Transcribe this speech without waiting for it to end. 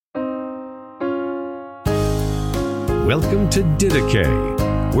Welcome to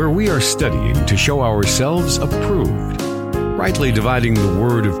Didache, where we are studying to show ourselves approved, rightly dividing the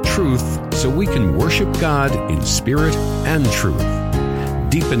word of truth so we can worship God in spirit and truth,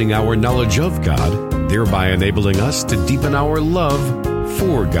 deepening our knowledge of God, thereby enabling us to deepen our love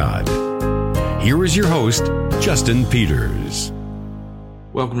for God. Here is your host, Justin Peters.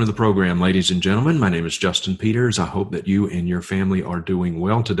 Welcome to the program, ladies and gentlemen. My name is Justin Peters. I hope that you and your family are doing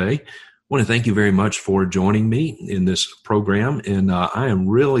well today. I want to thank you very much for joining me in this program, and I am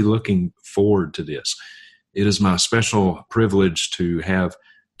really looking forward to this. It is my special privilege to have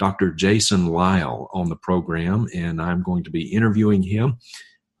Dr. Jason Lisle on the program, and I'm going to be interviewing him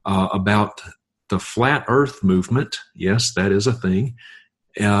about the Flat Earth movement. Yes, that is a thing.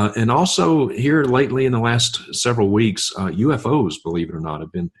 And also here lately in the last several weeks, UFOs, believe it or not,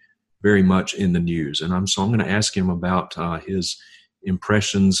 have been very much in the news. And so I'm going to ask him about his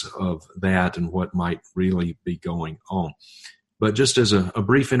impressions of that and what might really be going on. But just as a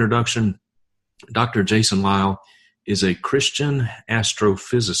brief introduction, Dr. Jason Lisle is a Christian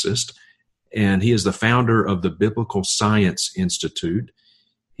astrophysicist, and he is the founder of the Biblical Science Institute.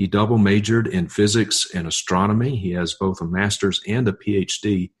 He double majored in physics and astronomy. He has both a master's and a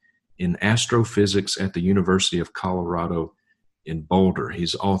PhD in astrophysics at the University of Colorado in Boulder.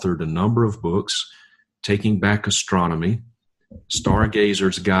 He's authored a number of books: Taking Back Astronomy,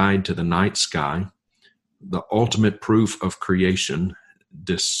 Stargazer's Guide to the Night Sky, The Ultimate Proof of Creation,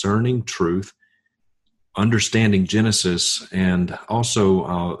 Discerning Truth, Understanding Genesis, and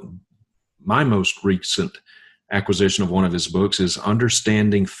also my most recent acquisition of one of his books is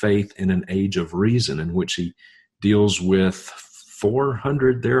Understanding Faith in an Age of Reason, in which he deals with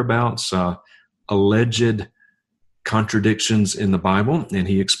 400 thereabouts alleged contradictions in the Bible, and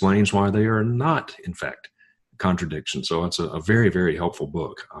he explains why they are not, in fact, contradictions. So it's a very, very helpful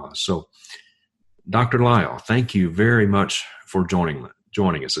book. So Dr. Lisle, thank you very much for joining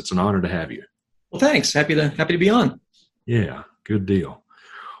us. It's an honor to have you. Well, thanks. Happy to be on. Yeah, good deal.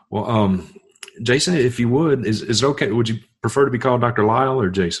 Well, Jason, if you would, is it okay? Would you prefer to be called Dr. Lisle or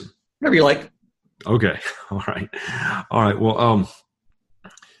Jason? Whatever you like. Okay. All right. Well,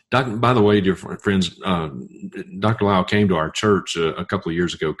 by the way, dear friends, Dr. Lisle came to our church a couple of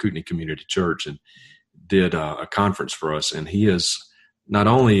years ago, Kootenai Community Church, and did a conference for us. And he is, not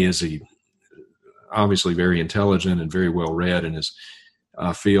only is he obviously very intelligent and very well read in his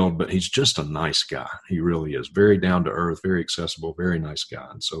field, but he's just a nice guy. He really is very down to earth, very accessible, very nice guy.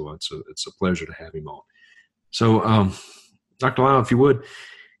 And so it's a pleasure to have him on. So, Dr. Lisle, if you would,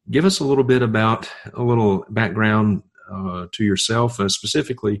 give us a little background to yourself,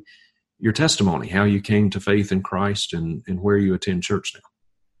 specifically your testimony, how you came to faith in Christ and where you attend church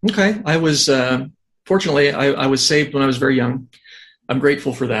now. Okay. I was, fortunately, I was saved when I was very young. I'm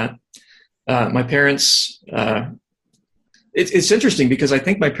grateful for that. My parents, it's interesting because I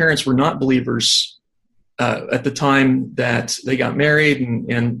think my parents were not believers at the time that they got married.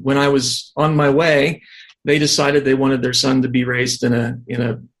 And when I was on my way, they decided they wanted their son to be raised in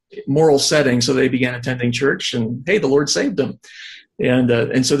a moral setting. So they began attending church, and hey, the Lord saved them.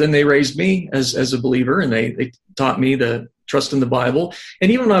 And so then they raised me as a believer, and they taught me to trust in the Bible.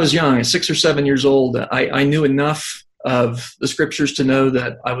 And even when I was young, at 6 or 7 years old, I knew enough of the scriptures to know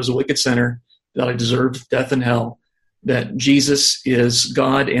that I was a wicked sinner, that I deserved death and hell, that Jesus is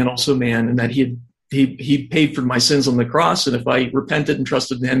God and also man, and that he paid for my sins on the cross. And if I repented and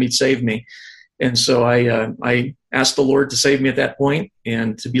trusted in him, he'd save me. And so I asked the Lord to save me at that point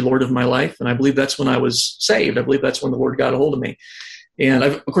and to be Lord of my life. And I believe that's when I was saved. I believe that's when the Lord got a hold of me. And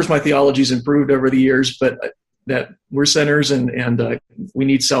of course, my theology's improved over the years, but that we're sinners and we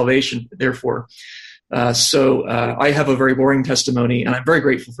need salvation, therefore. So I have a very boring testimony, and I'm very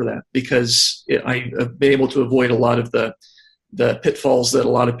grateful for that because I have been able to avoid a lot of the pitfalls that a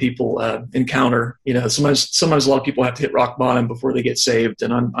lot of people encounter. You know, sometimes a lot of people have to hit rock bottom before they get saved,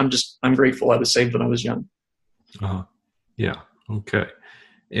 and I'm grateful I was saved when I was young. Yeah. Okay.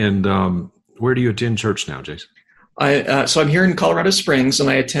 And where do you attend church now, Jason? So I'm here in Colorado Springs, and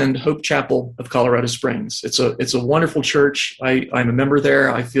I attend Hope Chapel of Colorado Springs. It's a wonderful church. I'm a member there.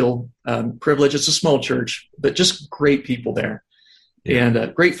 I feel privileged. It's a small church, but just great people there. Yeah.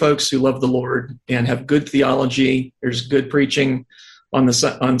 And great folks who love the Lord and have good theology. There's good preaching on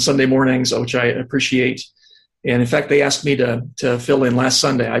Sunday mornings, which I appreciate. And in fact, they asked me to fill in last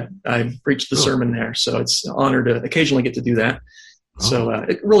Sunday. I preached the sermon there, so it's an honor to occasionally get to do that. So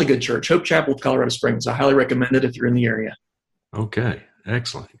really good church, Hope Chapel of Colorado Springs. I highly recommend it if you're in the area. Okay,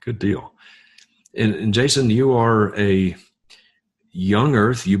 excellent, good deal. And Jason, you are a young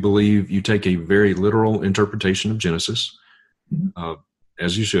Earth. You believe you take a very literal interpretation of Genesis.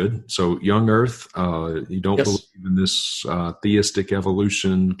 As you should. So young Earth, you don't Yes. believe in this theistic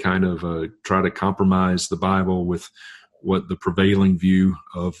evolution, kind of try to compromise the Bible with what the prevailing view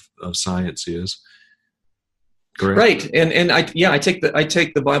of science is. Correct? Right. And I take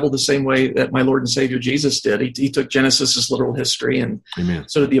the Bible the same way that my Lord and Savior Jesus did. He took Genesis as literal history, and Amen.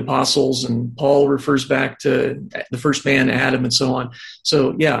 so did the apostles, and Paul refers back to the first man, Adam, and so on.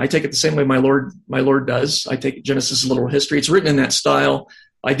 So yeah, I take it the same way my Lord does. I take Genesis as literal history. It's written in that style.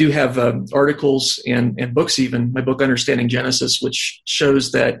 I do have articles and books, even my book Understanding Genesis, which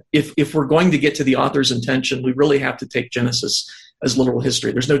shows that if we're going to get to the author's intention, we really have to take Genesis as literal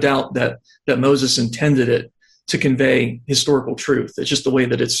history. There's no doubt that Moses intended it to convey historical truth. It's just the way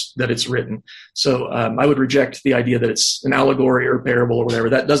that it's written. So I would reject the idea that it's an allegory or a parable or whatever.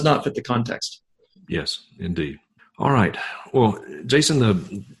 That does not fit the context. Yes, indeed. All right. Well, Jason,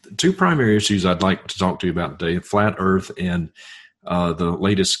 the two primary issues I'd like to talk to you about today, flat Earth and the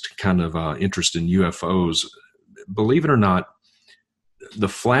latest kind of interest in UFOs. Believe it or not, the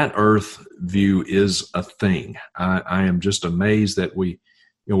flat Earth view is a thing. I am just amazed that we're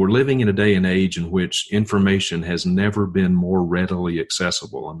living in a day and age in which information has never been more readily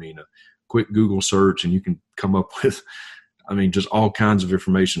accessible. I mean, a quick Google search and you can come up with, just all kinds of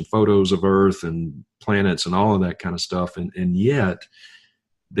information, photos of Earth and planets and all of that kind of stuff. And yet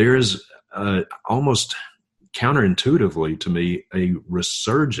there's almost counterintuitively to me a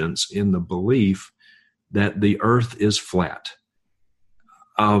resurgence in the belief that the Earth is flat.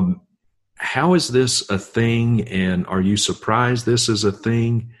 How is this a thing, and are you surprised this is a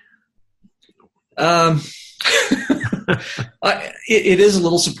thing? It is a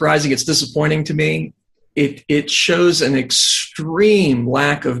little surprising. It's disappointing to me. It shows an extreme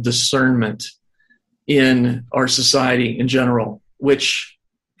lack of discernment in our society in general, which,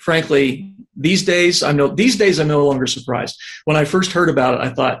 frankly, these days I'm no longer surprised. When I first heard about it, I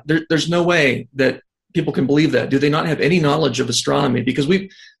thought there's no way that people can believe that. Do they not have any knowledge of astronomy? Because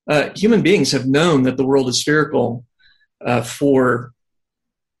human beings have known that the world is spherical for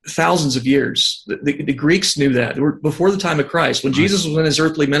thousands of years. The Greeks knew that. Before the time of Christ, when Jesus was in his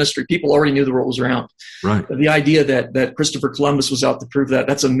earthly ministry, people already knew the world was round. Right. The idea that Christopher Columbus was out to prove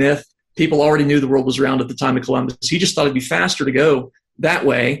that's a myth. People already knew the world was round at the time of Columbus. He just thought it'd be faster to go that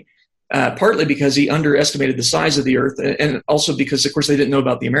way, partly because he underestimated the size of the Earth, and also because, of course, they didn't know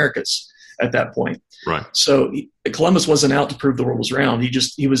about the Americas at that point. Right. So Columbus wasn't out to prove the world was round.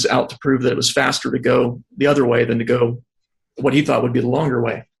 He was out to prove that it was faster to go the other way than to go what he thought would be the longer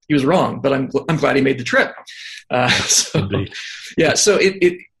way. He was wrong, but I'm glad he made the trip. Indeed. Yeah. So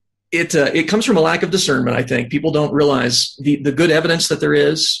it comes from a lack of discernment. I think people don't realize the good evidence that there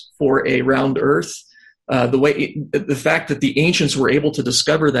is for a round Earth. The fact that the ancients were able to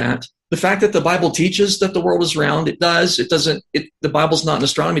discover that, the fact that the Bible teaches that the world is round, the Bible's not an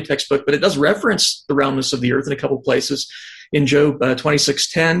astronomy textbook, but it does reference the roundness of the earth in a couple of places. In Job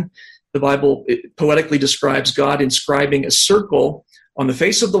 26:10, the Bible poetically describes God inscribing a circle on the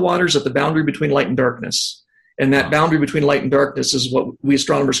face of the waters at the boundary between light and darkness. And that boundary between light and darkness is what we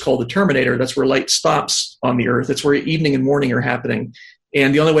astronomers call the terminator. That's where light stops on the earth. That's where evening and morning are happening.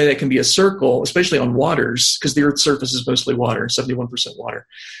 And the only way that can be a circle, especially on waters, because the Earth's surface is mostly water, 71% water.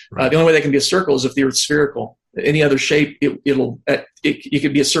 Right. The only way that can be a circle is if the Earth's spherical. Any other shape, it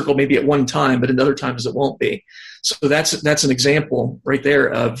could be a circle maybe at one time, but in other times it won't be. So that's an example right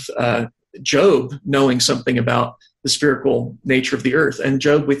there of Job knowing something about the spherical nature of the Earth. And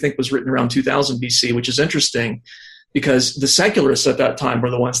Job, we think, was written around 2000 BC, which is interesting because the secularists at that time were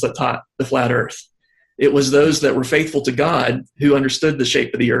the ones that taught the flat Earth. It was those that were faithful to God who understood the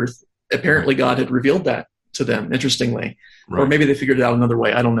shape of the earth. Apparently, God had revealed that to them, interestingly. Right. Or maybe they figured it out another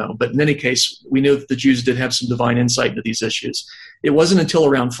way. I don't know. But in any case, we know that the Jews did have some divine insight into these issues. It wasn't until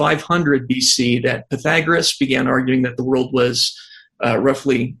around 500 BC that Pythagoras began arguing that the world was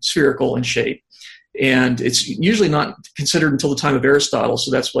roughly spherical in shape. And it's usually not considered until the time of Aristotle,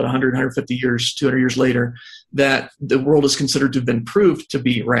 so that's 100, 150 years, 200 years later, that the world is considered to have been proved to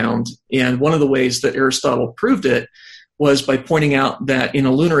be round. And one of the ways that Aristotle proved it was by pointing out that in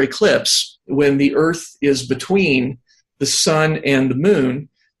a lunar eclipse, when the Earth is between the sun and the moon,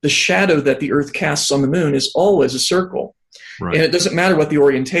 the shadow that the Earth casts on the moon is always a circle. Right. And it doesn't matter what the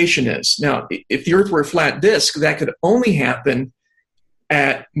orientation is. Now, if the Earth were a flat disk, that could only happen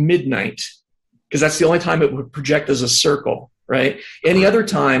at midnight, because that's the only time it would project as a circle, right? Any other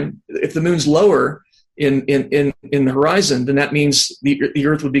time, if the moon's lower in the horizon, then that means the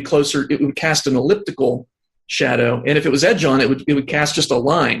Earth would be closer. It would cast an elliptical shadow, and if it was edge on, it would cast just a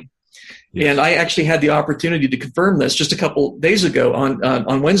line. Yes. And I actually had the opportunity to confirm this just a couple days ago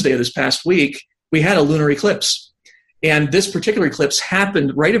on Wednesday of this past week. We had a lunar eclipse, And this particular eclipse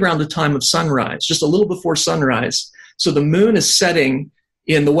happened right around the time of sunrise, just a little before sunrise. So the moon is setting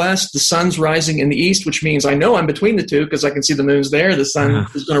in the west, the sun's rising in the east, which means I know I'm between the two because I can see the moon's there, the sun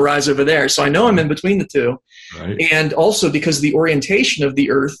is going to rise over there. So I know I'm in between the two. Right. And also because the orientation of the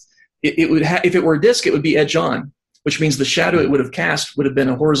earth, it would if it were a disk, it would be edge on, which means the shadow it would have cast would have been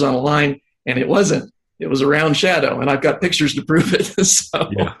a horizontal line, and it wasn't. It was a round shadow, and I've got pictures to prove it. So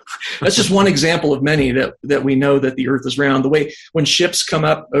that's just one example of many that we know that the earth is round. The way when ships come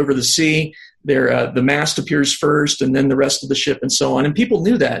up over the sea, the mast appears first, and then the rest of the ship, and so on. And people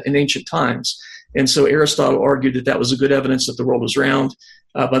knew that in ancient times. And so Aristotle argued that was a good evidence that the world was round.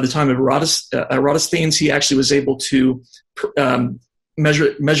 By the time of Eratosthenes, he actually was able to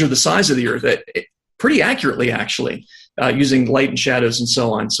measure the size of the earth pretty accurately, actually, using light and shadows and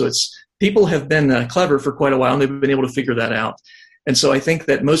so on. So people have been clever for quite a while, and they've been able to figure that out. And so I think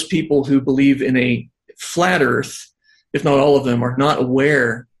that most people who believe in a flat earth, if not all of them, are not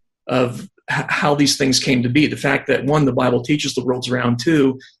aware of how these things came to be. The fact that, one, the Bible teaches the world's round,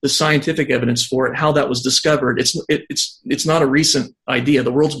 two, the scientific evidence for it, how that was discovered. It's not a recent idea.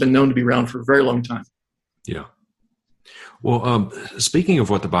 The world's been known to be round for a very long time. Yeah. Well, speaking of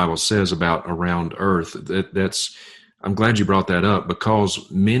what the Bible says about a round earth, I'm glad you brought that up, because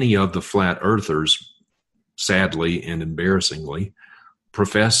many of the flat earthers, sadly and embarrassingly,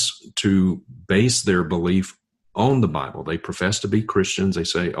 profess to base their belief on the Bible. They profess to be Christians. They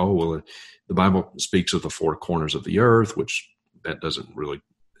say, oh, well, the Bible speaks of the four corners of the earth, which that doesn't really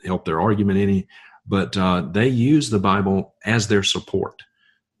help their argument any, but they use the Bible as their support.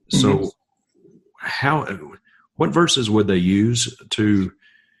 So what verses would they use to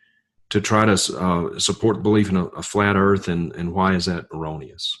try to support the belief in a flat earth, and why is that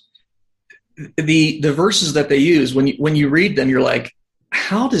erroneous? The verses that they use, when you read them, you're like,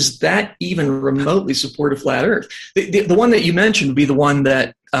 how does that even remotely support a flat earth? The one that you mentioned would be the one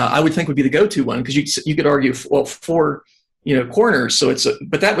that I would think would be the go-to one, because you could argue, well, four corners, so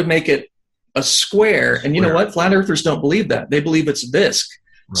but that would make it a square. And you know what? Flat earthers don't believe that. They believe it's a disc.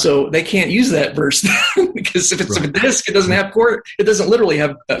 Right. So they can't use that verse because if it's a disc, it doesn't have it doesn't literally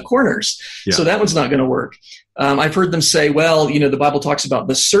have corners. Yeah. So that one's not going to work. I've heard them say, well, the Bible talks about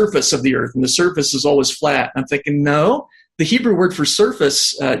the surface of the earth, and the surface is always flat. I'm thinking, no. The Hebrew word for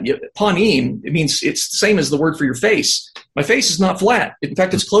surface, panim, it means it's the same as the word for your face. My face is not flat. In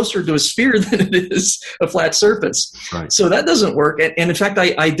fact, it's closer to a sphere than it is a flat surface. Right. So that doesn't work. And in fact,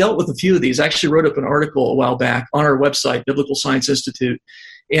 I dealt with a few of these. I actually wrote up an article a while back on our website, Biblical Science Institute,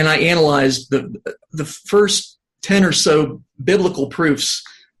 and I analyzed the first 10 or so biblical proofs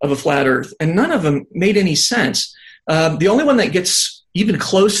of a flat earth, and none of them made any sense. The only one that gets even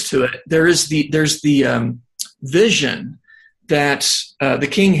close to it, there's the vision that the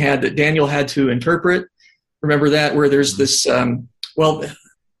king had, that Daniel had to interpret. Remember that, where there's this,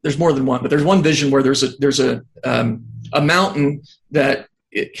 there's more than one, but there's one vision where there's a mountain that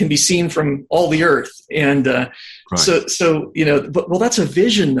it can be seen from all the earth. And so that's a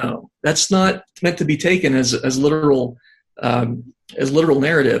vision, though. That's not meant to be taken as literal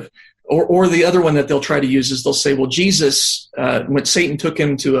narrative. Or the other one that they'll try to use is they'll say, well, Jesus, when Satan took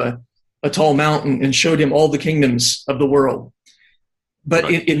him to a tall mountain and showed him all the kingdoms of the world.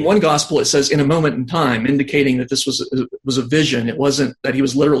 But in one gospel, it says in a moment in time, indicating that this was a vision. It wasn't that he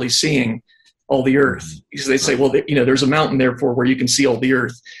was literally seeing all the earth. Because they say, well, there's a mountain therefore where you can see all the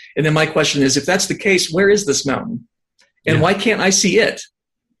earth. And then my question is, if that's the case, where is this mountain? And why can't I see it?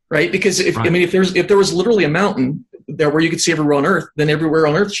 Right? Because if there was literally a mountain there where you could see everywhere on earth, then everywhere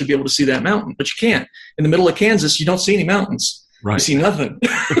on earth should be able to see that mountain. But you can't. In the middle of Kansas, you don't see any mountains. Right. You see nothing.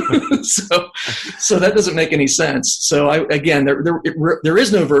 So that doesn't make any sense. So there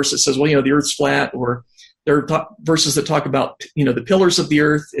is no verse that says, well, the earth's flat, or there are verses that talk about, the pillars of the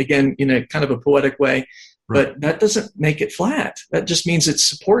earth, again, in a kind of a poetic way, but that doesn't make it flat. That just means it's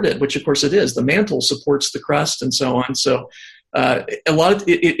supported, which of course it is. The mantle supports the crust and so on. So a lot of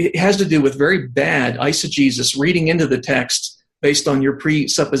it has to do with very bad eisegesis, reading into the text based on your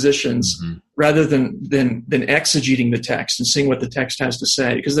presuppositions, rather than exegeting the text and seeing what the text has to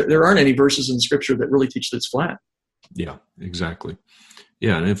say, because there aren't any verses in Scripture that really teach that it's flat. Yeah, exactly.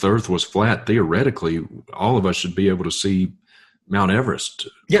 Yeah, and if the earth was flat, theoretically, all of us should be able to see Mount Everest.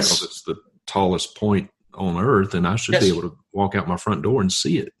 Yes. Because it's the tallest point on earth, and I should be able to walk out my front door and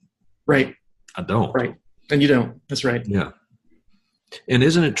see it. Right. I don't. Right. And you don't. That's right. Yeah. And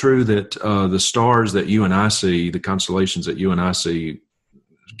isn't it true that the stars that you and I see, the constellations that you and I see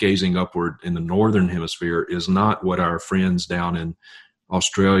gazing upward in the northern hemisphere, is not what our friends down in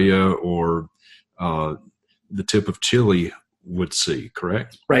Australia or the tip of Chile would see,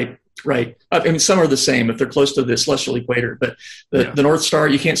 correct? Right. Right. I mean, some are the same if they're close to the celestial equator, but the North Star,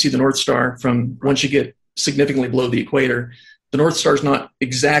 you can't see the North Star from once you get significantly below the equator. The North Star is not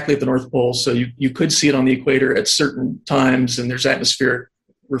exactly at the North Pole, so you could see it on the equator at certain times, and there's atmospheric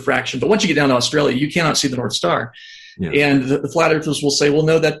refraction. But once you get down to Australia, you cannot see the North Star. Yeah. And the flat earthers will say, well,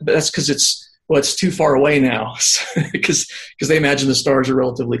 no, that's because it's too far away now, because they imagine the stars are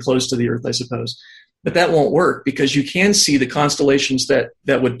relatively close to the Earth, I suppose. But that won't work because you can see the constellations that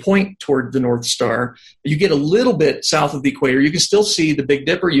would point toward the North Star. You get a little bit south of the equator. You can still see the Big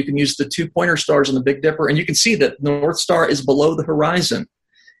Dipper. You can use the 2 pointer stars on the Big Dipper, and you can see that the North Star is below the horizon.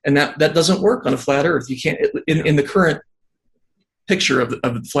 And that doesn't work on a flat Earth. You can't in the current picture of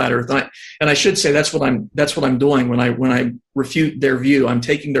the flat Earth. And I should say that's what I'm doing when I refute their view. I'm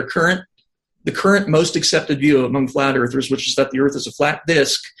taking the current most accepted view among flat earthers, which is that the Earth is a flat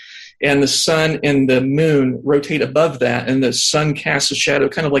disk, and the sun and the moon rotate above that, and the sun casts a shadow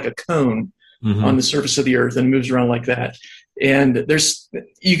kind of like a cone on the surface of the Earth and moves around like that. And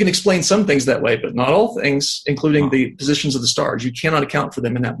you can explain some things that way, but not all things, including the positions of the stars. You cannot account for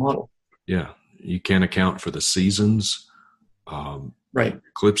them in that model. Yeah, you can't account for the seasons. Right.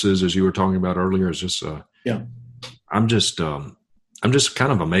 Eclipses, as you were talking about earlier, is just I'm just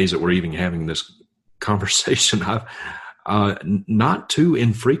kind of amazed that we're even having this conversation. Not too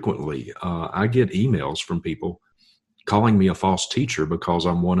infrequently, I get emails from people calling me a false teacher because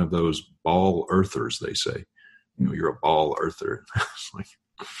I'm one of those ball earthers. They say, you're a ball earther. It's like,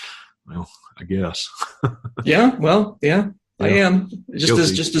 well, I guess. Yeah. Well, yeah, I am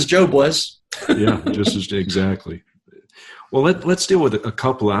just as Job was. Yeah, just as exactly. Well, let's deal with a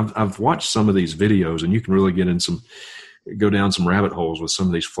couple. I've watched some of these videos, and you can really go down some rabbit holes with some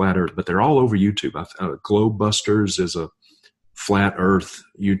of these flat Earth, but they're all over YouTube. Globebusters is a flat Earth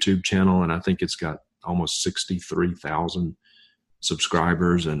YouTube channel, and I think it's got almost 63,000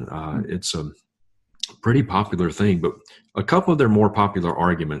 subscribers, and it's a pretty popular thing. But a couple of their more popular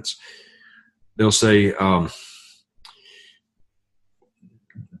arguments, they'll say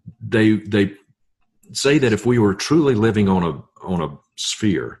they say that if we were truly living on a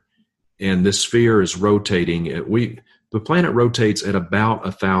sphere, and this sphere is rotating, the planet rotates at about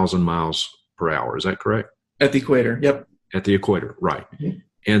 1,000 miles per hour. Is that correct? At the equator, yep. At the equator, right. Mm-hmm.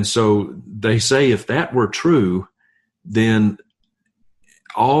 And so they say if that were true, then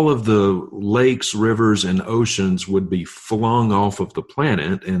all of the lakes, rivers, and oceans would be flung off of the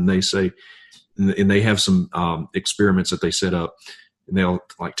planet. And they say, and they have some experiments that they set up, and they'll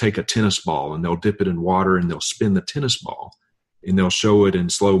like take a tennis ball and they'll dip it in water and they'll spin the tennis ball. And they'll show it in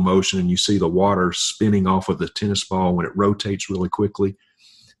slow motion, and you see the water spinning off of the tennis ball when it rotates really quickly.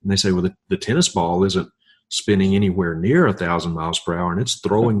 And they say, well, the tennis ball isn't spinning anywhere near 1,000 miles per hour, and it's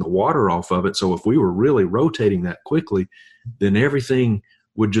throwing the water off of it. So if we were really rotating that quickly, then everything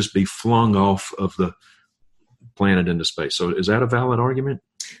would just be flung off of the planet into space. So is that a valid argument?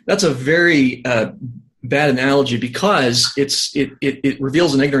 That's a very bad analogy because it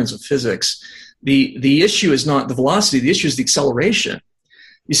reveals an ignorance of physics. The issue is not the velocity. The issue is the acceleration.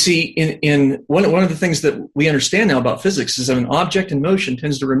 You see, in one of the things that we understand now about physics is that an object in motion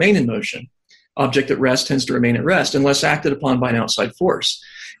tends to remain in motion. Object at rest tends to remain at rest unless acted upon by an outside force.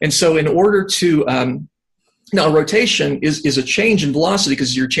 And so in order to now rotation is a change in velocity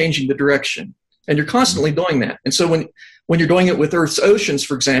because you're changing the direction. And you're constantly doing that. And so when you're doing it with Earth's oceans,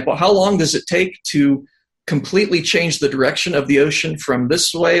 for example, how long does it take to completely change the direction of the ocean from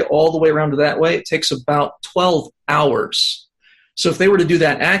this way all the way around to that way? It takes about 12 hours. So if they were to do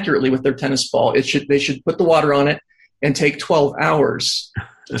that accurately with their tennis ball, they should put the water on it and take 12 hours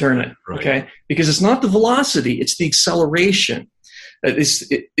to turn it. Right. Okay, because it's not the velocity; it's the acceleration. It's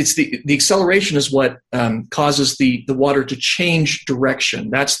the acceleration is what causes the water to change direction.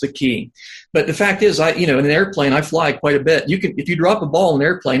 That's the key. But the fact is, in an airplane, I fly quite a bit. If you drop a ball in an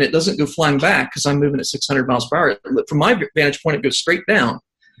airplane, it doesn't go flying back because I'm moving at 600 miles per hour. From my vantage point, it goes straight down.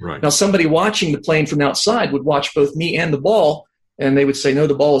 Right. Now, somebody watching the plane from outside would watch both me and the ball, and they would say, no,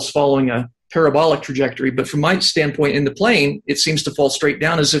 the ball is following a parabolic trajectory. But from my standpoint in the plane, it seems to fall straight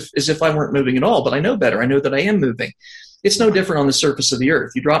down as if I weren't moving at all. But I know better. I know that I am moving. It's no different on the surface of the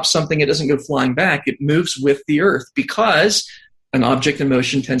Earth. You drop something, it doesn't go flying back. It moves with the Earth because an object in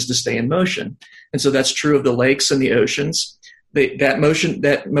motion tends to stay in motion. And so that's true of the lakes and the oceans. That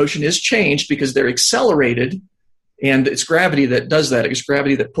motion is changed because they're accelerated, and it's gravity that does that. It's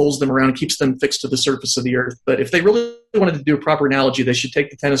gravity that pulls them around and keeps them fixed to the surface of the Earth. But if they really wanted to do a proper analogy, they should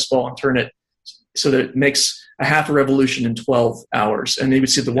take the tennis ball and turn it so that it makes a half a revolution in 12 hours, and they would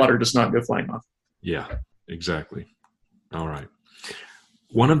see the water does not go flying off. Yeah, exactly. All right.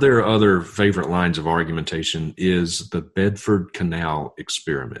 One of their other favorite lines of argumentation is the Bedford Canal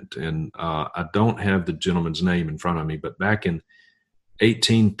experiment. And I don't have the gentleman's name in front of me, but back in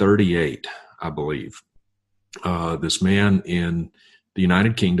 1838, I believe, this man in the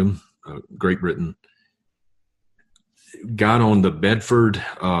United Kingdom, Great Britain, got on the Bedford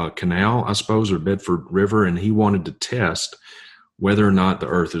Canal, I suppose, or Bedford River, and he wanted to test whether or not the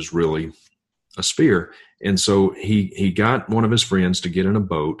earth is really a sphere. And so he got one of his friends to get in a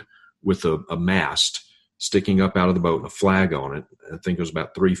boat with a mast sticking up out of the boat and a flag on it. I think it was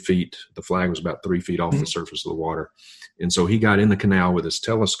about 3 feet. The flag was about 3 feet off the surface of the water. And so he got in the canal with his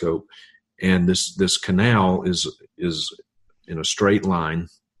telescope, and this canal is in a straight line,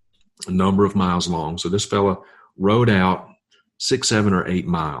 a number of miles long. So this fella rode out 6, 7, or 8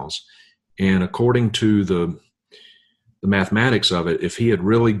 miles. And according to the mathematics of it, if he had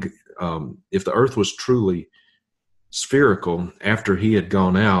really if the earth was truly spherical after he had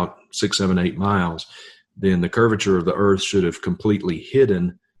gone out 6, 7, 8 miles, then the curvature of the earth should have completely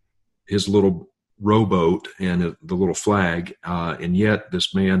hidden his little rowboat and the little flag. And yet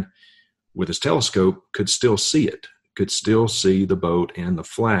this man with his telescope could still see it, could still see the boat and the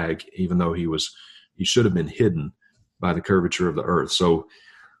flag, even though he should have been hidden by the curvature of the earth. So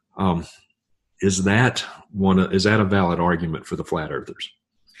is that a valid argument for the flat earthers?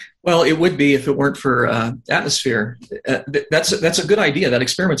 Well, it would be if it weren't for atmosphere. That's a good idea. That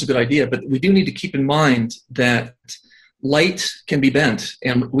experiment's a good idea, but we do need to keep in mind that light can be bent,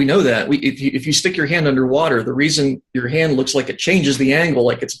 and we know that. If you stick your hand underwater, the reason your hand looks like it changes the angle,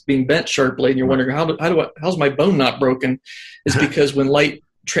 like it's being bent sharply, and you're wondering how's my bone not broken, is because when light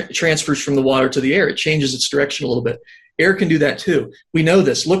transfers from the water to the air, it changes its direction a little bit. Air can do that too. We know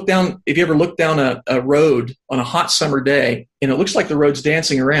this. Look down. If you ever look down a road on a hot summer day, and it looks like the road's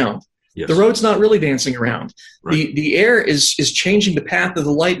dancing around, yes. The road's not really dancing around. Right. The air is changing the path of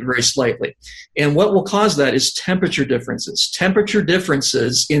the light very slightly. And what will cause that is temperature differences. Temperature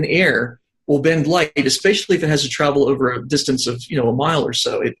differences in air will bend light, especially if it has to travel over a distance of a mile or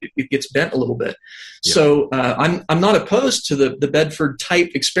so. It gets bent a little bit. Yeah. So I'm not opposed to the Bedford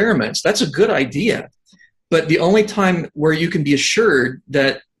type experiments. That's a good idea. But the only time where you can be assured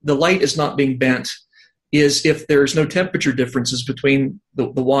that the light is not being bent is if there's no temperature differences between the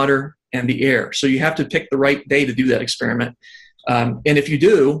water and the air. So you have to pick the right day to do that experiment. And if you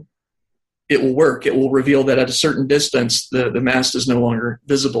do, it will work. It will reveal that at a certain distance, the mast is no longer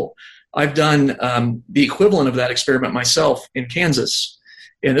visible. I've done the equivalent of that experiment myself in Kansas.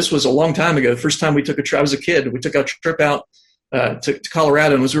 And this was a long time ago. The first time we took a trip, I was a kid, we took a trip out to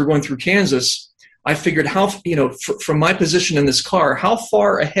Colorado. And as we were going through Kansas, I figured from my position in this car, how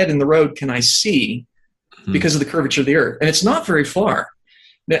far ahead in the road can I see because of the curvature of the earth? And it's not very far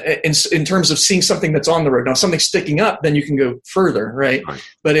in terms of seeing something that's on the road. Now, if something's sticking up, then you can go further, right?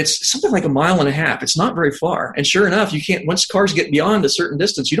 But it's something like 1.5 miles. It's not very far. And sure enough, you can't, once cars get beyond a certain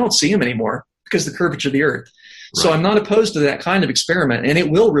distance, you don't see them anymore because of the curvature of the earth. Right. So I'm not opposed to that kind of experiment, and it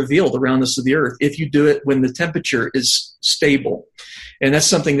will reveal the roundness of the earth if you do it when the temperature is stable. And that's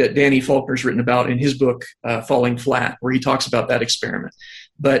something that Danny Faulkner's written about in his book, Falling Flat, where he talks about that experiment.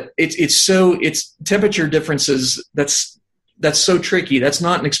 But it's temperature differences. That's so tricky. That's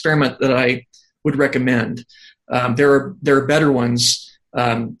not an experiment that I would recommend. There are better ones.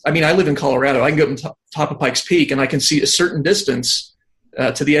 I live in Colorado. I can go up on top of Pikes Peak, and I can see a certain distance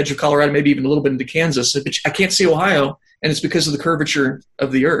to the edge of Colorado, maybe even a little bit into Kansas. I can't see Ohio, and it's because of the curvature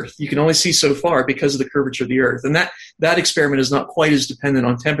of the earth. You can only see so far because of the curvature of the earth. And that experiment is not quite as dependent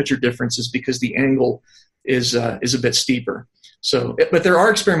on temperature differences because the angle is a bit steeper. So, but there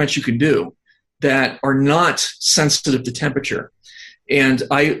are experiments you can do that are not sensitive to temperature. And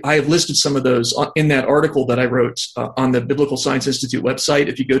I have listed some of those in that article that I wrote on the Biblical Science Institute website.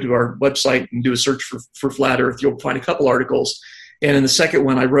 If you go to our website and do a search for flat earth, you'll find a couple articles. And in the second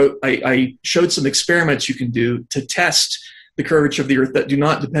one, I showed some experiments you can do to test the curvature of the earth that do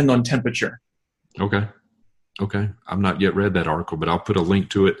not depend on temperature. Okay. I've not yet read that article, but I'll put a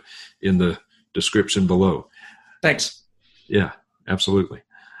link to it in the description below. Thanks. Yeah, absolutely.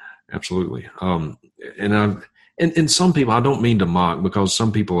 And some people, I don't mean to mock, because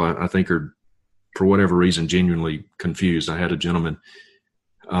some people I think are, for whatever reason, genuinely confused. I had a gentleman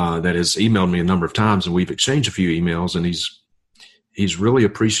that has emailed me a number of times, and we've exchanged a few emails, and he's really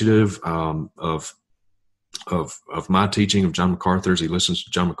appreciative of my teaching of John MacArthur's. He listens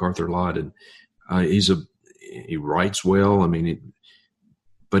to John MacArthur a lot, and he writes well.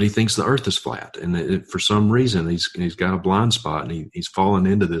 But he thinks the earth is flat, and for some reason he's got a blind spot, and he's fallen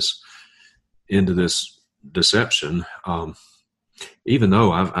into this deception. Even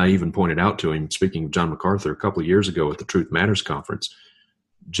though I even pointed out to him, speaking of John MacArthur a couple of years ago at the Truth Matters conference,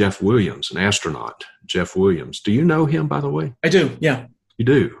 Jeff Williams, an astronaut, Jeff Williams. Do you know him, by the way? I do, yeah. You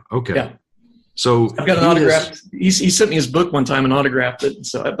do? Okay. Yeah. So I've got an autograph. He sent me his book one time and autographed it.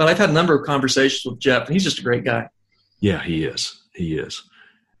 So, but I've had a number of conversations with Jeff, and he's just a great guy. Yeah, he is. He is.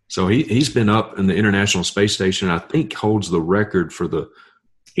 So he's been up in the International Space Station. I think holds the record for the.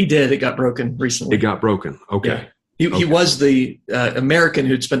 He did. It got broken recently. It got broken. Okay. Yeah. He was the American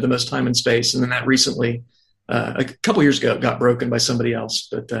who'd spent the most time in space, and then that recently, a couple years ago, got broken by somebody else.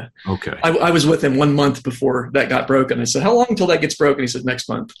 But okay, I was with him 1 month before that got broken. I said, "How long until that gets broken?" He said, "Next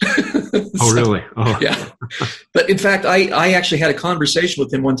month." Oh, really? Oh. Yeah. But in fact, I actually had a conversation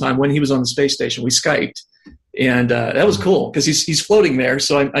with him one time when he was on the space station. We Skyped. And that was cool because he's floating there,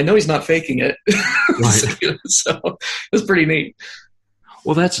 so I know he's not faking it. Right. So it was pretty neat.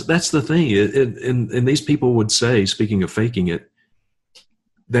 Well, that's the thing, and these people would say, speaking of faking it,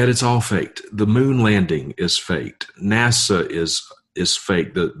 that it's all faked. The moon landing is faked. NASA is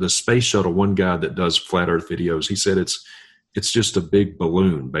fake. The space shuttle. One guy that does flat Earth videos, he said it's just a big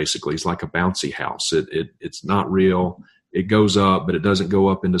balloon. Basically, it's like a bouncy house. It's not real. It goes up, but it doesn't go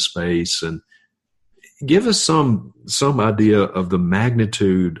up into space. And give us some idea of the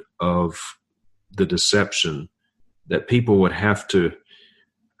magnitude of the deception that people would have to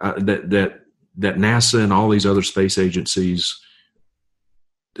that NASA and all these other space agencies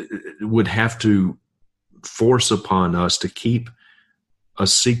would have to force upon us to keep a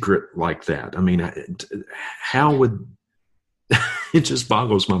secret like that. I mean, how would it just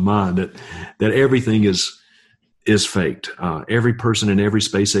boggles my mind that everything is faked. Every person in every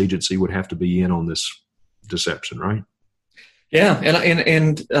space agency would have to be in on this deception, right? Yeah,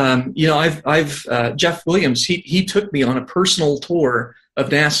 and you know, I've Jeff Williams. He took me on a personal tour of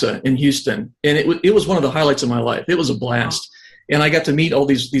NASA in Houston, and it was one of the highlights of my life. It was a blast, and I got to meet all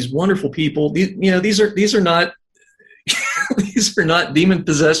these wonderful people. These are not these are not demon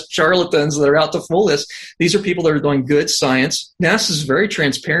possessed charlatans that are out to fool us. These are people that are doing good science. NASA is very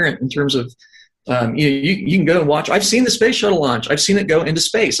transparent in terms of. You can go and watch. I've seen the space shuttle launch. I've seen it go into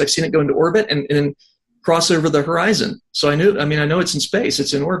space. I've seen it go into orbit and cross over the horizon. So I know it's in space.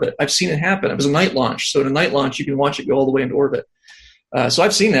 It's in orbit. I've seen it happen. It was a night launch. So at a night launch, you can watch it go all the way into orbit. So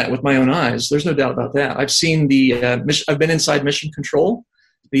I've seen that with my own eyes. There's no doubt about that. I've seen I've been inside mission control.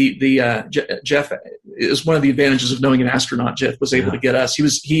 Jeff is one of the advantages of knowing an astronaut. Jeff was able to get us.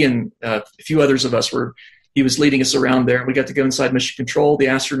 He and a few others of us he was leading us around there. We got to go inside mission control. The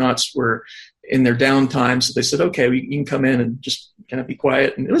astronauts were in their downtime, so they said, "Okay, you can come in and just kind of be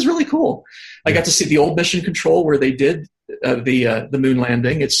quiet." And it was really cool. I got to see the old mission control where they did the moon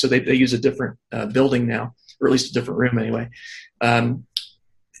landing. So they use a different building now, or at least a different room anyway.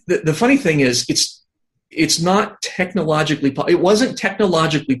 The funny thing is, it's not technologically. It wasn't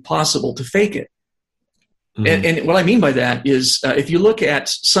technologically possible to fake it. Mm-hmm. And what I mean by that is, if you look at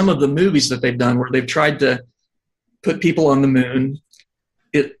some of the movies that they've done where they've tried to put people on the moon,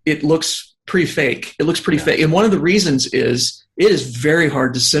 it looks pretty fake. It looks pretty fake. And one of the reasons is it is very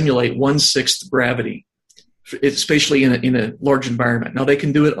hard to simulate 1/6 gravity, especially in a large environment. Now they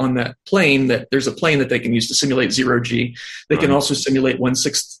can do it on that plane. There's a plane that they can use to simulate 0G. They can also simulate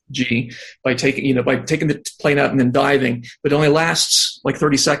 1/6 G by taking the plane out and then diving, but it only lasts like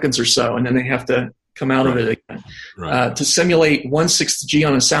 30 seconds or so, and then they have to come out of it again. Right. To simulate 1/6 G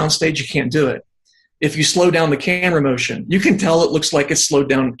on a soundstage, you can't do it. If you slow down the camera motion, you can tell it looks like it's slowed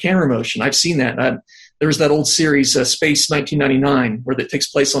down camera motion. I've seen that. There was that old series, Space 1999, where that takes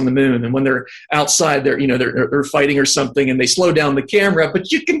place on the moon, and when they're outside, they're fighting or something, and they slow down the camera,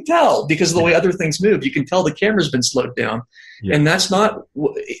 but you can tell because of the way other things move. You can tell the camera's been slowed down, and that's not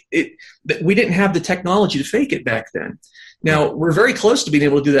it. We didn't have the technology to fake it back then. Now we're very close to being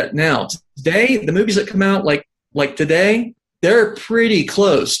able to do that now. Today, the movies that come out like today, they're pretty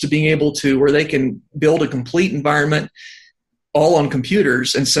close to being able to where they can build a complete environment all on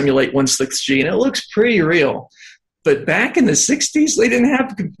computers and simulate 1/6 G, and it looks pretty real. But back in the 60s, they didn't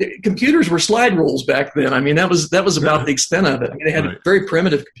have computers were slide rules back then. I mean, that was about the extent of it. I mean, they had very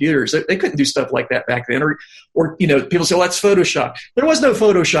primitive computers. They couldn't do stuff like that back then. Or people say, "Well, that's Photoshop." There was no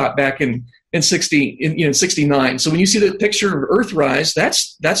Photoshop back in 69. So when you see the picture of Earthrise,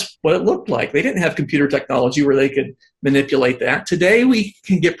 that's what it looked like. They didn't have computer technology where they could manipulate that. Today we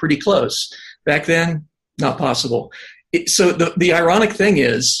can get pretty close. Back then, not possible. So the ironic thing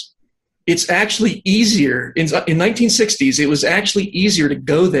is, it's actually easier in 1960s. It was actually easier to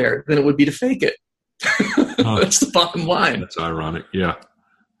go there than it would be to fake it. That's the bottom line. That's ironic. Yeah.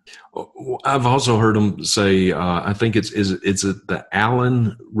 I've also heard them say, I think it's the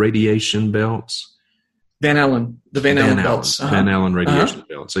Allen radiation belts. The Van Allen belts. Van Allen radiation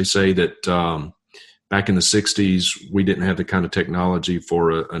belts. They say that back in the 60s, we didn't have the kind of technology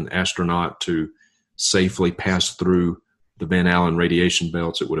for an astronaut to safely pass through the Van Allen radiation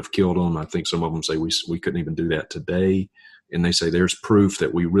belts. It would have killed them. I think some of them say we couldn't even do that today. And they say there's proof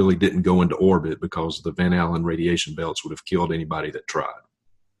that we really didn't go into orbit because the Van Allen radiation belts would have killed anybody that tried.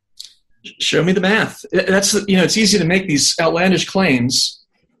 Show me the math. That's, it's easy to make these outlandish claims.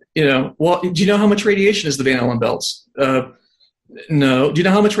 Well, do you know how much radiation is the Van Allen belts? No. Do you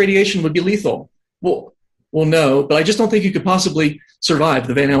know how much radiation would be lethal? Well, no, but I just don't think you could possibly survive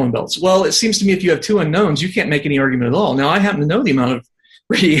the Van Allen belts. Well, it seems to me if you have two unknowns, you can't make any argument at all. Now, I happen to know the amount of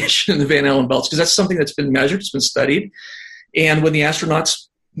radiation in the Van Allen belts because that's something that's been measured, it's been studied. And when the astronauts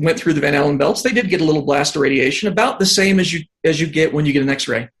went through the Van Allen belts, they did get a little blast of radiation, about the same as you get when you get an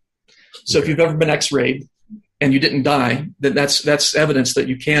X-ray. So if you've ever been X-rayed and you didn't die, then that's evidence that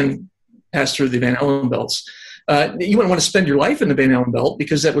you can pass through the Van Allen belts. You wouldn't want to spend your life in the Van Allen belt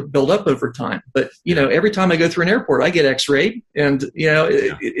because that would build up over time. But, every time I go through an airport, I get X-rayed and,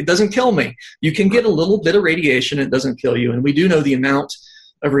 it doesn't kill me. You can get a little bit of radiation. It doesn't kill you. And we do know the amount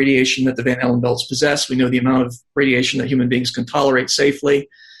of radiation that the Van Allen belts possess. We know the amount of radiation that human beings can tolerate safely.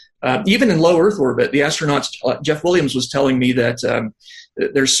 Even in low Earth orbit, the astronauts, Jeff Williams was telling me that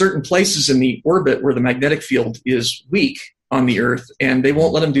there's certain places in the orbit where the magnetic field is weak on the Earth, and they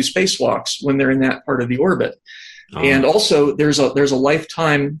won't let them do spacewalks when they're in that part of the orbit. And also, there's a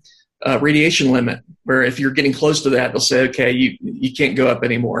lifetime radiation limit where if you're getting close to that, they'll say, okay, you can't go up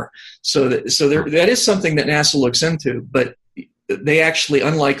anymore. So that is something that NASA looks into, but they actually,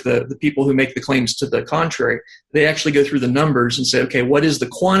 unlike the people who make the claims to the contrary, they actually go through the numbers and say, okay, what is the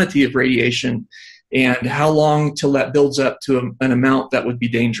quantity of radiation and how long till that builds up to an amount that would be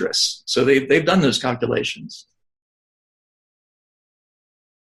dangerous? So they've done those calculations.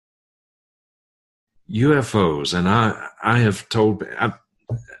 UFOs, and I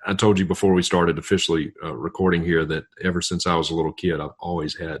told you before we started officially recording here that ever since I was a little kid, I've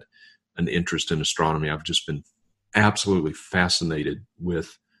always had an interest in astronomy. I've just been absolutely fascinated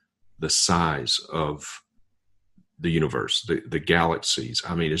with the size of the universe, the galaxies.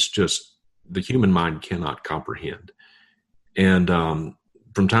 I mean, it's just the human mind cannot comprehend. And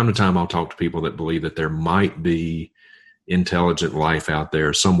from time to time, I'll talk to people that believe that there might be intelligent life out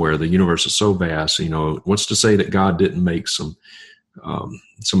there somewhere. The universe is so vast. What's to say that God didn't make some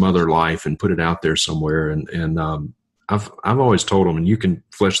other life and put it out there somewhere? And I've always told them, and you can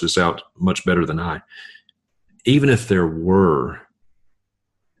flesh this out much better than I. Even if there were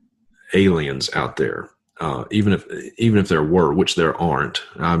aliens out there, even if there were, which there aren't,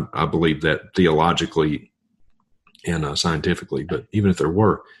 I believe that theologically and scientifically. But even if there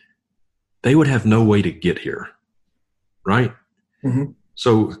were, they would have no way to get here, right? Mm-hmm.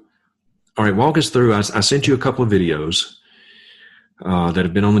 So, all right, walk us through. I sent you a couple of videos that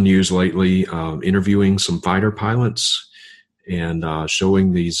have been on the news lately, interviewing some fighter pilots and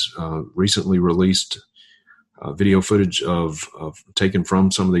showing these recently released video footage of taken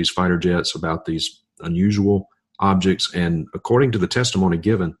from some of these fighter jets about these unusual objects. And according to the testimony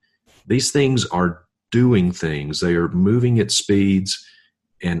given, these things are doing things. They are moving at speeds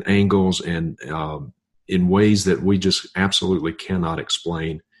and angles and in ways that we just absolutely cannot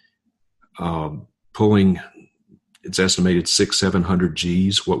explain. Pulling, it's estimated 600-700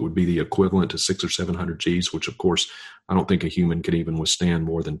 Gs, what would be the equivalent to 600 or 700 Gs, which of course I don't think a human could even withstand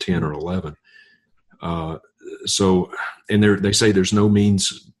more than 10 or 11. So, and they say there's no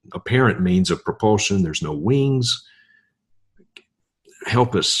apparent means of propulsion. There's no wings.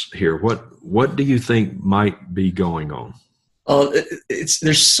 Help us here. What do you think might be going on?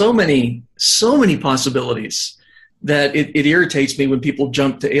 There's so many possibilities that it irritates me when people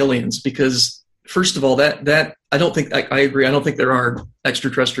jump to aliens, because first of all, that I don't think I agree. I don't think there are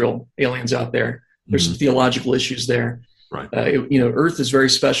extraterrestrial aliens out there. There's some theological issues there. Right. Earth is very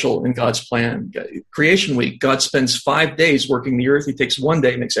special in God's plan. Creation week, God spends 5 days working the earth. He takes 1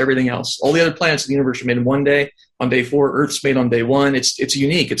 day, makes everything else. All the other planets in the universe are made in 1 day. On day 4, Earth's made on day 1. It's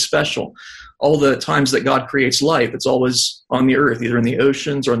unique. It's special. All the times that God creates life, it's always on the earth, either in the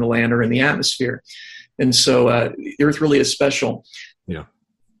oceans or in the land or in the atmosphere. And so the earth really is special. Yeah.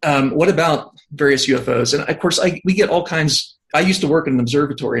 What about various UFOs? And of course, we get all kinds. I used to work in an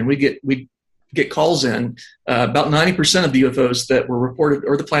observatory, and we get calls in. About 90% of the UFOs that were reported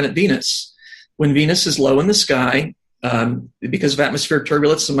are the planet Venus. When Venus is low in the sky, because of atmospheric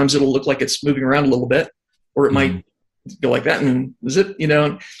turbulence, sometimes it'll look like it's moving around a little bit, or it might go like that and zip,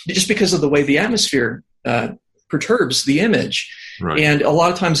 just because of the way the atmosphere perturbs the image. Right. And a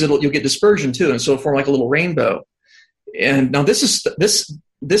lot of times you'll get dispersion too, and so it'll form like a little rainbow. And now this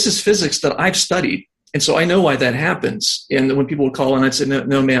is physics that I've studied. And so I know why that happens. And when people would call in, I'd say,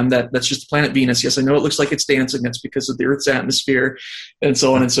 no, ma'am, that's just the planet Venus. Yes, I know it looks like it's dancing. That's because of the Earth's atmosphere and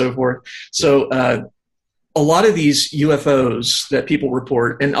so on and so forth. So a lot of these UFOs that people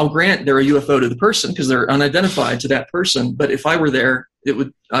report, and I'll grant they're a UFO to the person because they're unidentified to that person. But if I were there,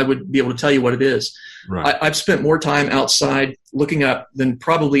 I would be able to tell you what it is. Right. I've spent more time outside looking up than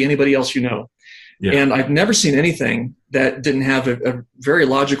probably anybody else you know. Yeah. And I've never seen anything that didn't have a very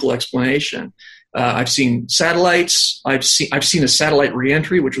logical explanation. I've seen satellites. I've seen a satellite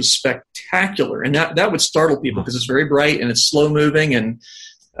reentry, which was spectacular, and that would startle people because it's very bright and it's slow moving and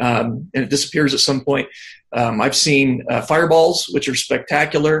it disappears at some point. I've seen fireballs, which are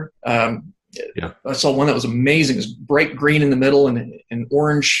spectacular. I saw one that was amazing. It was bright green in the middle and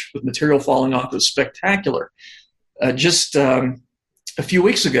orange with material falling off. It was spectacular. Just a few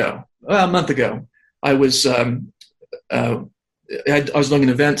weeks ago, a month ago, I was doing an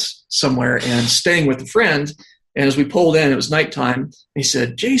event somewhere and staying with a friend. And as we pulled in, it was nighttime. He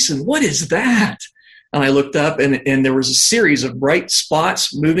said, "Jason, what is that?" And I looked up, and there was a series of bright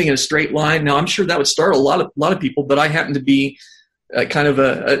spots moving in a straight line. Now, I'm sure that would startle a lot of people, but I happen to be kind of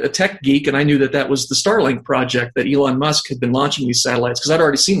a tech geek, and I knew that was the Starlink project that Elon Musk had been launching these satellites because I'd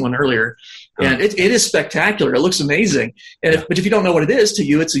already seen one earlier. And it is spectacular. It looks amazing. But if you don't know what it is, to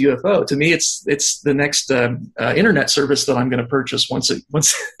you, it's a UFO. To me, it's the next internet service that I'm going to purchase once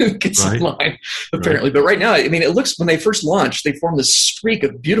it gets in line, apparently. Right. But right now, I mean, it looks, when they first launched, they formed this streak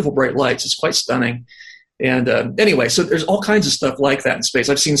of beautiful bright lights. It's quite stunning. And anyway, so there's all kinds of stuff like that in space.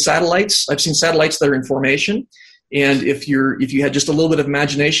 I've seen satellites. That are in formation. And if you had just a little bit of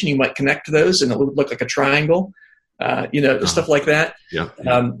imagination, you might connect to those, and it would look like a triangle. Stuff like that. Yeah.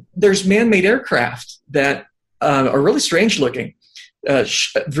 There's man-made aircraft that are really strange looking.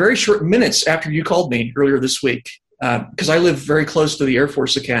 Very short minutes after you called me earlier this week, because I live very close to the Air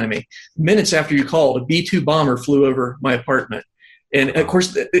Force Academy, minutes after you called, a B-2 bomber flew over my apartment. And of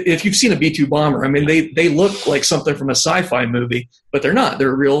course, if you've seen a B-2 bomber, I mean, they look like something from a sci-fi movie, but they're not.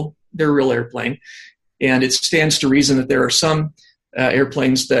 They're a real airplane. And it stands to reason that there are some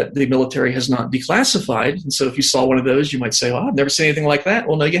airplanes that the military has not declassified. And so if you saw one of those, you might say, "Oh, I've never seen anything like that."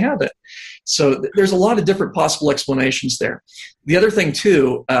 Well, no, you haven't. So there's a lot of different possible explanations there. The other thing,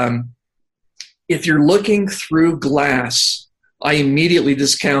 too, if you're looking through glass, I immediately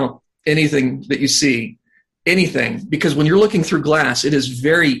discount anything that you see, anything, because when you're looking through glass, it is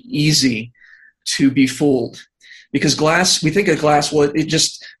very easy to be fooled. Because glass, we think of glass, well,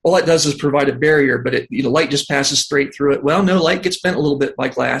 all it does is provide a barrier, but light just passes straight through it. Well, no, light gets bent a little bit by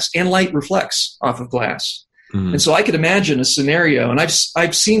glass, and light reflects off of glass. Mm-hmm. And so I could imagine a scenario, and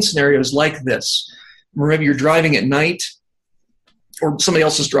I've seen scenarios like this, where maybe you're driving at night, or somebody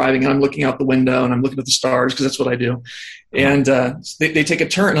else is driving, and I'm looking out the window, and I'm looking at the stars, because that's what I do. And they take a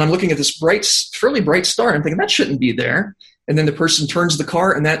turn, and I'm looking at this fairly bright star, and I'm thinking, that shouldn't be there. And then the person turns the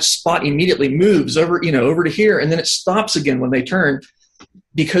car, and that spot immediately moves over to here, and then it stops again when they turn,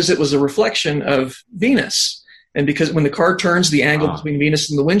 because it was a reflection of Venus. And because when the car turns, the angle between Venus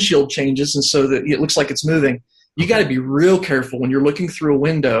and the windshield changes, and so that it looks like it's moving. You got to be real careful when you're looking through a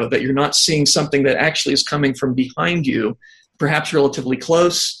window that you're not seeing something that actually is coming from behind you, perhaps relatively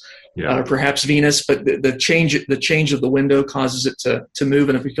close, or perhaps Venus, but the change of the window causes it to move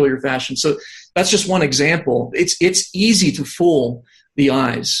in a peculiar fashion. So that's just one example. It's easy to fool the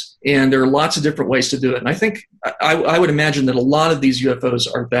eyes, and there are lots of different ways to do it. And I think I would imagine that a lot of these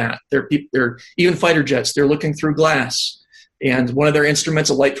UFOs are that. They're even fighter jets. They're looking through glass, and one of their instruments,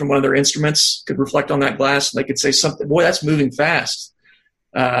 a light from one of their instruments, could reflect on that glass, and they could say something. Boy, that's moving fast.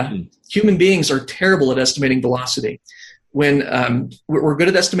 Human beings are terrible at estimating velocity. When we're good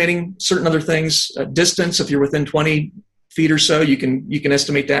at estimating certain other things, distance. If you're within 20 feet or so, you can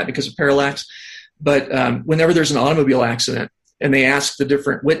estimate that because of parallax. But whenever there's an automobile accident, and they ask the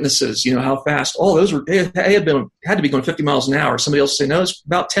different witnesses, how fast? Oh, they had to be going 50 miles an hour. Somebody else say, no, it's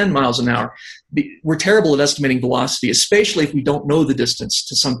about 10 miles an hour. We're terrible at estimating velocity, especially if we don't know the distance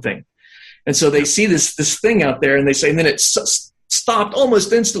to something. And so they see this thing out there, and they say, and then it stopped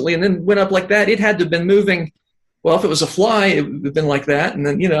almost instantly, and then went up like that. It had to have been moving. Well, if it was a fly, it would have been like that, and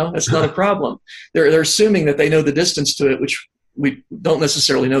then, that's not a problem. They're assuming that they know the distance to it, which we don't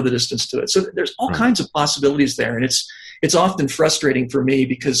necessarily know the distance to it. So there's all kinds of possibilities there, and it's often frustrating for me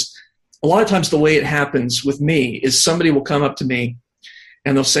because a lot of times the way it happens with me is somebody will come up to me,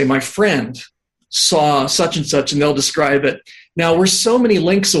 and they'll say, my friend saw such and such, and they'll describe it. Now, we're so many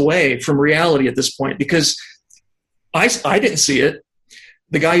links away from reality at this point because I didn't see it.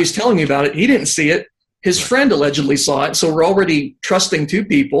 The guy who's telling me about it, he didn't see it. His friend allegedly saw it, so we're already trusting two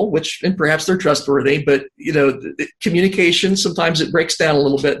people, and perhaps they're trustworthy. But communication, sometimes it breaks down a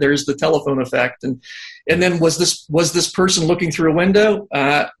little bit. There's the telephone effect, and then was this person looking through a window?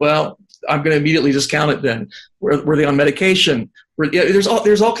 Well, I'm going to immediately discount it. Then were they on medication? There's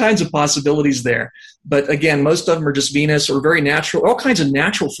all kinds of possibilities there. But again, most of them are just Venus or very natural, all kinds of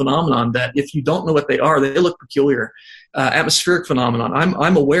natural phenomenon that if you don't know what they are, they look peculiar. Atmospheric phenomenon.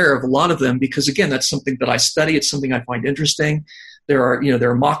 I'm aware of a lot of them because, again, that's something that I study. It's something I find interesting. There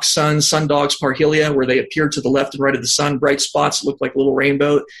are mock suns, sundogs, parhelia, where they appear to the left and right of the sun, bright spots that look like a little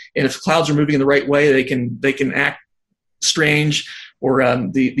rainbow. And if clouds are moving in the right way, they can act strange. Or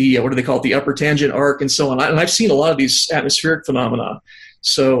the what do they call it? The upper tangent arc and so on. And I've seen a lot of these atmospheric phenomena.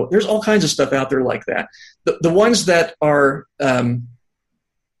 So there's all kinds of stuff out there like that. The ones that are, even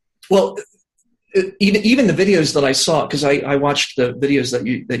the videos that I saw, because I watched the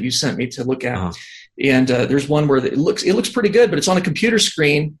videos that you sent me to look at, and there's one where it looks pretty good, but it's on a computer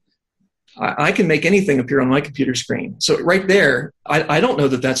screen. I can make anything appear on my computer screen. So right there, I don't know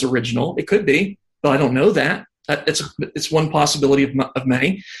that that's original. It could be, but I don't know that. It's one possibility of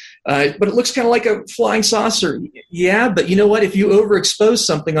many. But it looks kind of like a flying saucer. Yeah, but you know what? If you overexpose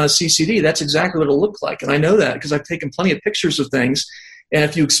something on a CCD, that's exactly what it'll look like. And I know that because I've taken plenty of pictures of things. And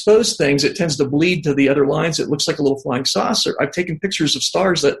if you expose things, it tends to bleed to the other lines. It looks like a little flying saucer. I've taken pictures of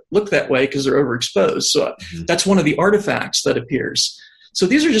stars that look that way because they're overexposed. So that's one of the artifacts that appears. So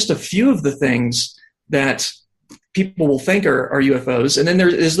these are just a few of the things that people will think are UFOs. And then there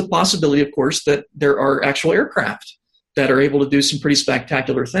is the possibility, of course, that there are actual aircraft that are able to do some pretty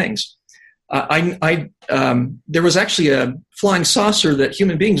spectacular things. There was actually a flying saucer that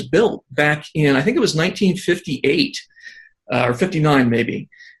human beings built back in, I think it was 1958 or 59 maybe.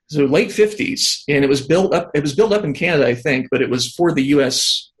 So late 50s. And it was built up in Canada, I think, but it was for the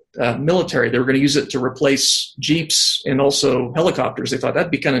U.S. Military. They were going to use it to replace Jeeps and also helicopters. They thought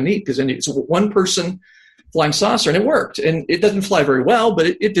that'd be kind of neat because then it's one person flying saucer, and it worked. And it doesn't fly very well, but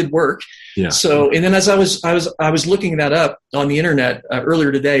it did work. Yeah. So, and then as I was looking that up on the internet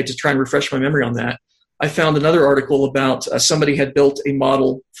earlier today to try and refresh my memory on that, I found another article about somebody had built a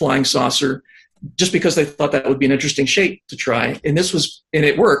model flying saucer just because they thought that would be an interesting shape to try, and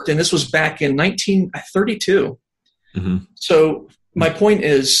it worked. And this was back in 1932. Mm-hmm. So my point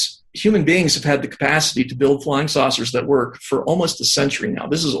is, human beings have had the capacity to build flying saucers that work for almost a century now.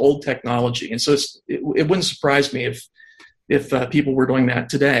 This is old technology. And so it wouldn't surprise me if people were doing that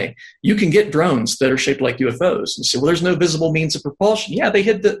today. You can get drones that are shaped like UFOs and say, well, there's no visible means of propulsion. Yeah, they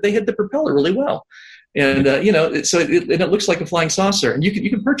hid the propeller really well. And, so it looks like a flying saucer, and you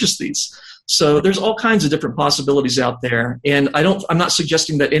can purchase these. So there's all kinds of different possibilities out there. And I'm not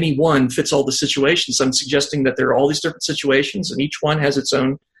suggesting that any one fits all the situations. I'm suggesting that there are all these different situations, and each one has its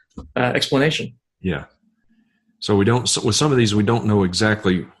own explanation. Yeah. So with some of these, we don't know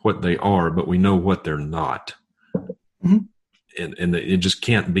exactly what they are, but we know what they're not. Mm-hmm. And it just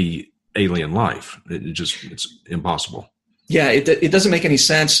can't be alien life. It's impossible. Yeah, it doesn't make any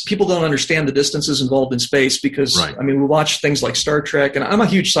sense. People don't understand the distances involved in space because, right. I mean, we watch things like Star Trek, and I'm a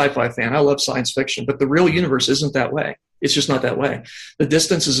huge sci-fi fan. I love science fiction, but the real universe isn't that way. It's just not that way. The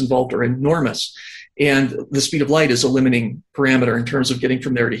distances involved are enormous. And the speed of light is a limiting parameter in terms of getting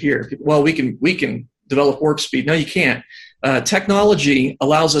from there to here. Well, we can develop warp speed. No, you can't. Technology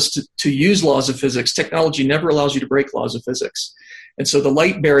allows us to use laws of physics. Technology never allows you to break laws of physics. And so the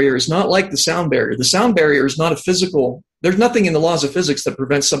light barrier is not like the sound barrier. The sound barrier is not a physical. There's nothing in the laws of physics that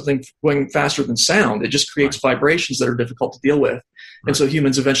prevents something going faster than sound. It just creates vibrations that are difficult to deal with. Right. And so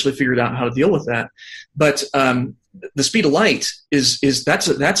humans eventually figured out how to deal with that. But the speed of light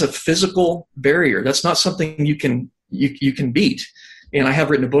that's a physical barrier. That's not something you can beat. And I have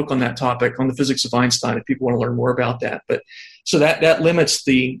written a book on that topic, on the physics of Einstein, if people want to learn more about that. But so that limits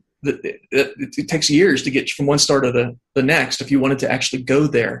it takes years to get from one star to the next if you wanted to actually go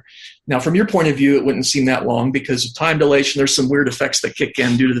there. Now, from your point of view, it wouldn't seem that long because of time dilation. There's some weird effects that kick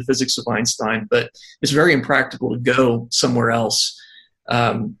in due to the physics of Einstein, but it's very impractical to go somewhere else.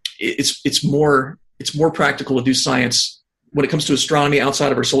 It's more practical to do science when it comes to astronomy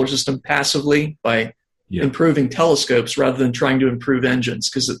outside of our solar system passively by improving telescopes rather than trying to improve engines,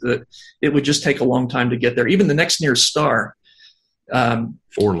 because it would just take a long time to get there. Even the next nearest star.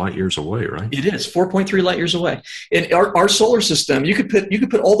 4 light years away, right? It is 4.3 light years away. In our solar system, you could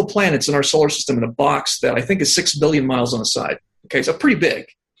put all the planets in our solar system in a box that I think is 6 billion miles on the side. Okay, so pretty big.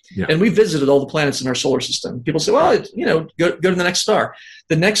 Yeah. And we visited all the planets in our solar system. People say, well, go to the next star.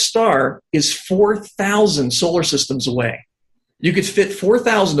 The next star is 4,000 solar systems away. You could fit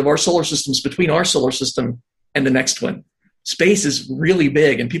 4,000 of our solar systems between our solar system and the next one. Space is really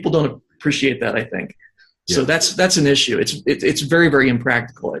big, and people don't appreciate that, I think. So that's an issue. It's very, very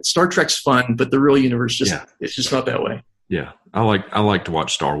impractical. Star Trek's fun, but the real universe it's just not that way. Yeah, I like to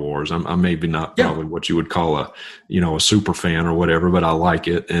watch Star Wars. I'm maybe not probably what you would call a super fan or whatever, but I like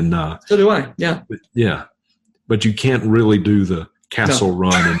it, and so do I. Yeah, but you can't really do the Castle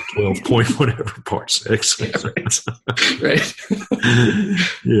Run in 12 point whatever parsecs. Right.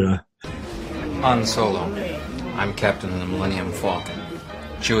 Yeah. Han Solo. I'm captain of the Millennium Falcon.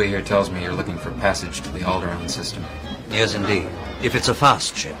 Chewie here tells me you're looking for passage to the Alderaan system. Yes, indeed. If it's a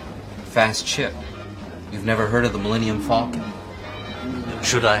fast ship. Fast ship? You've never heard of the Millennium Falcon?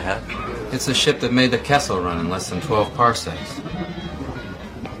 Should I have? It's the ship that made the Kessel Run in less than 12 parsecs.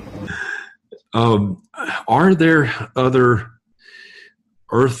 Are there other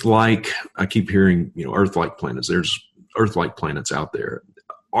Earth-like, I keep hearing, Earth-like planets. There's Earth-like planets out there.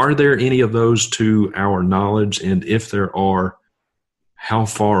 Are there any of those to our knowledge? And if there are, how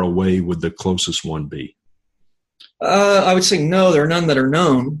far away would the closest one be? I would say no, there are none that are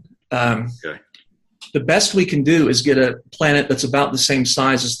known. Okay. The best we can do is get a planet that's about the same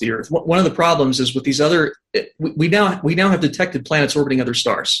size as the Earth. One of the problems is with these other, we now have detected planets orbiting other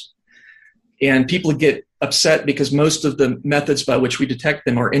stars. And people get upset because most of the methods by which we detect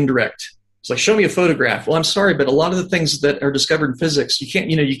them are indirect. It's like, show me a photograph. Well, I'm sorry, but a lot of the things that are discovered in physics,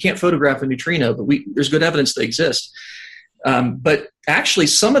 you can't photograph a neutrino, but there's good evidence they exist. But actually,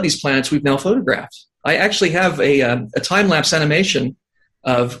 some of these planets we've now photographed. I actually have a time-lapse animation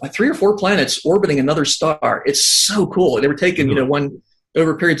of 3 or 4 planets orbiting another star. It's so cool. They were taken,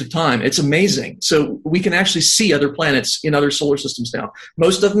 over periods of time. It's amazing. So we can actually see other planets in other solar systems now.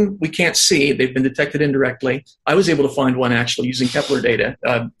 Most of them we can't see. They've been detected indirectly. I was able to find one actually using Kepler data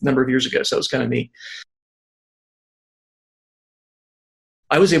a number of years ago, so it was kind of neat.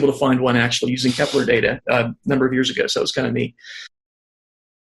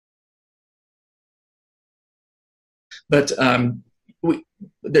 But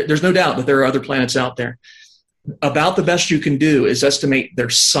there's no doubt that there are other planets out there. About the best you can do is estimate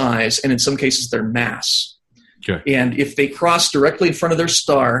their size and in some cases their mass. Okay. And if they cross directly in front of their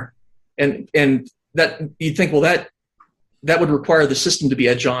star, and that you'd think, well, that would require the system to be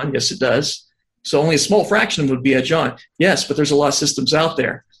edge on. Yes, it does. So only a small fraction of them would be edge on. Yes, but there's a lot of systems out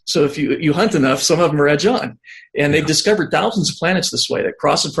there. So if you hunt enough, some of them are edge on. And they've discovered thousands of planets this way that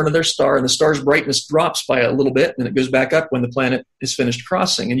cross in front of their star, and the star's brightness drops by a little bit, and it goes back up when the planet is finished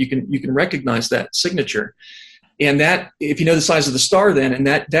crossing. And you can recognize that signature. And that, if you know the size of the star then, and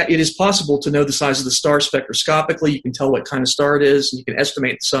that it is possible to know the size of the star spectroscopically, you can tell what kind of star it is, and you can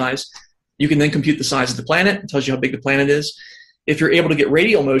estimate the size. You can then compute the size of the planet. It tells you how big the planet is. If you're able to get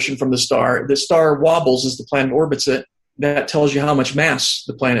radial motion from the star wobbles as the planet orbits it. That tells you how much mass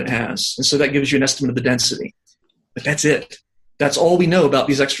the planet has. And so that gives you an estimate of the density. But that's it. That's all we know about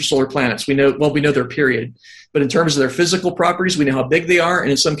these extrasolar planets. We know their period. But in terms of their physical properties, we know how big they are,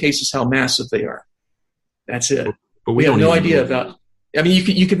 and in some cases how massive they are. That's it. But we have no idea about. I mean,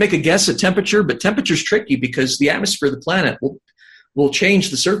 you could make a guess at temperature, but temperature's tricky because the atmosphere of the planet will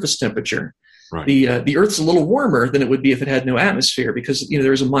change the surface temperature. Right. The Earth's a little warmer than it would be if it had no atmosphere because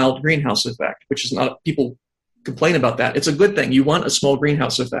there is a mild greenhouse effect, which is not people complain about that. It's a good thing. You want a small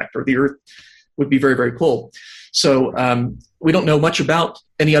greenhouse effect, or the Earth would be very, very cold. So we don't know much about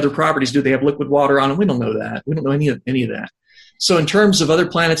any other properties. Do they have liquid water on them? We don't know that. We don't know any of that. So in terms of other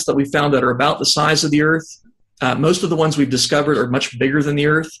planets that we found that are about the size of the Earth, most of the ones we've discovered are much bigger than the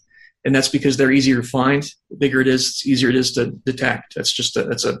Earth, and that's because they're easier to find. The bigger it is, the easier it is to detect. That's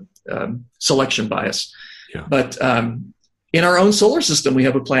a selection bias. Yeah. But in our own solar system, we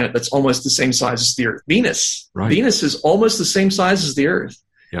have a planet that's almost the same size as the Earth, Venus. Right. Venus is almost the same size as the Earth.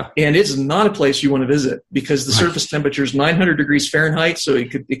 Yeah. And it's not a place you want to visit because the surface temperature is 900 degrees Fahrenheit, so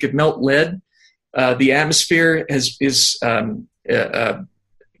it could melt lead. The atmosphere is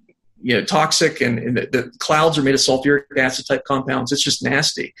toxic, and the clouds are made of sulfuric acid type compounds. It's just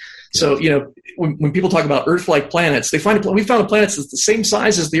nasty. Yeah. So when people talk about Earth-like planets, we found a planet that's the same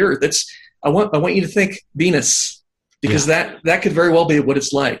size as the Earth. I want you to think Venus. Because that could very well be what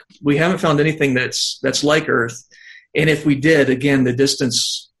it's like. We haven't found anything that's like Earth, and if we did, again, the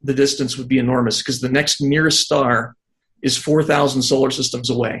distance would be enormous because the next nearest star is 4,000 solar systems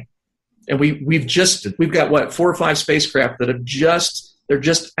away, and we've got 4 or 5 spacecraft that they're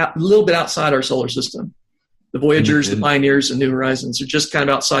just a little bit outside our solar system. The Voyagers, the Pioneers, and New Horizons are just kind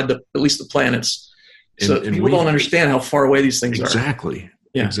of outside at least the planets. So people don't understand how far away these things are. Exactly.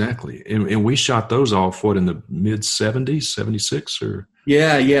 Yeah. Exactly. And we shot those off, in the mid-70s, 76 or?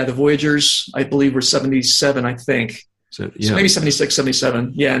 Yeah. The Voyagers, I believe, were 77, I think. So maybe 76,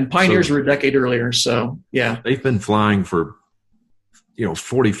 77. Yeah, and Pioneers were a decade earlier, so yeah. They've been flying for,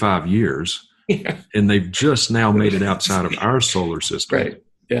 45 years. Yeah. And they've just now made it outside of our solar system. Right.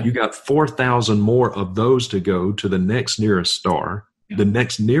 Yeah. You got 4,000 more of those to go to the next nearest star, the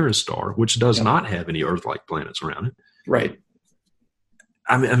next nearest star, which does not have any Earth-like planets around it. Right.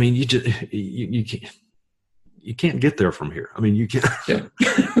 I mean, you can't get there from here. I mean, you can't. Yeah.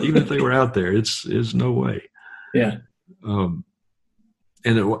 Even if they were out there, it's no way. Yeah. And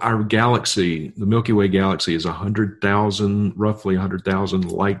our galaxy, the Milky Way galaxy, is roughly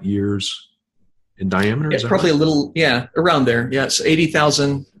 100,000 light years in diameter. Yeah, probably right? a little, around there. Yeah, it's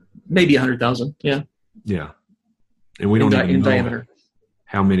 80,000, maybe 100,000. Yeah. Yeah. And we don't even know diameter.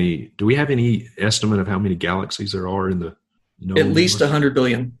 How many. Do we have any estimate of how many galaxies there are in the known At least universe? 100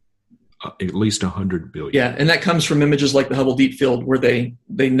 billion. At least 100 billion. Yeah, and that comes from images like the Hubble Deep Field, where they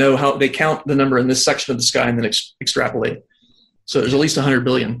know how they count the number in this section of the sky and then extrapolate. So there's at least 100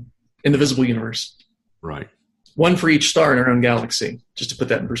 billion in the visible universe. Right. One for each star in our own galaxy, just to put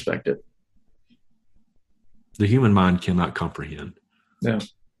that in perspective. The human mind cannot comprehend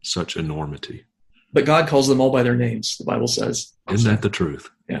such enormity. But God calls them all by their names, the Bible says. Isn't that the truth?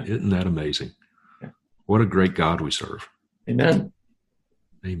 Yeah. Isn't that amazing? Yeah. What a great God we serve. Amen.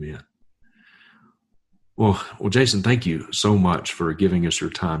 Amen. Well, Jason, thank you so much for giving us your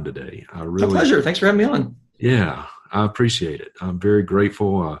time today. My pleasure. Thanks for having me on. Yeah, I appreciate it. I'm very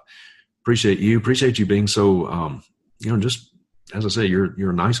grateful. Appreciate you being so, just as I say,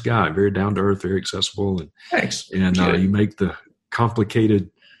 you're a nice guy, very down to earth, very accessible, and thanks. And you make the complicated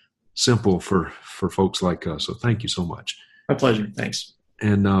simple for folks like us. So thank you so much. My pleasure. Thanks.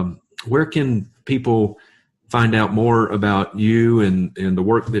 And where can people find out more about you and the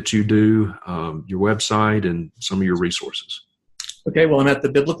work that you do, your website, and some of your resources? Okay, well, I'm at the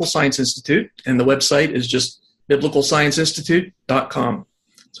Biblical Science Institute, and the website is just biblicalscienceinstitute.com.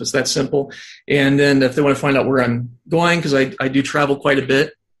 So it's that simple. And then if they want to find out where I'm going, because I do travel quite a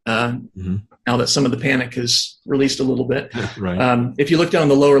bit now that some of the panic has released a little bit. Right. If you look down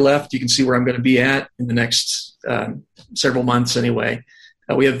the lower left, you can see where I'm going to be at in the next several months anyway.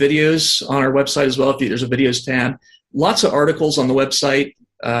 We have videos on our website as well. There's a videos tab. Lots of articles on the website,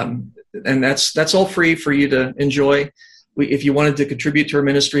 and that's all free for you to enjoy. If you wanted to contribute to our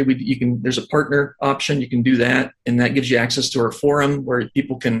ministry, there's a partner option. You can do that, and that gives you access to our forum where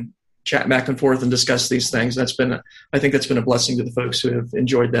people can chat back and forth and discuss these things. I think that's been a blessing to the folks who have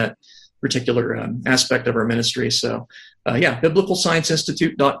enjoyed that particular aspect of our ministry. So,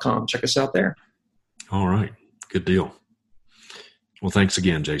 biblicalscienceinstitute.com. Check us out there. All right. Good deal. Well, thanks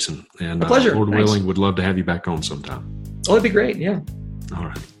again, Jason. And my pleasure. Lord Thanks. willing, would love to have you back on sometime. Oh, that'd be great. Yeah. All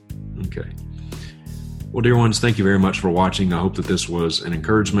right. Okay. Well, dear ones, thank you very much for watching. I hope that this was an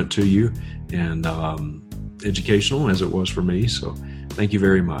encouragement to you and educational as it was for me. So thank you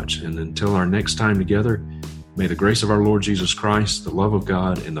very much. And until our next time together, may the grace of our Lord Jesus Christ, the love of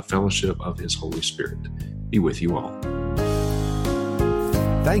God, and the fellowship of His Holy Spirit be with you all.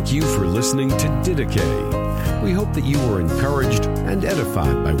 Thank you for listening to Didache. We hope that you were encouraged and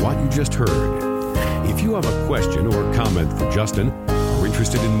edified by what you just heard. If you have a question or comment for Justin, are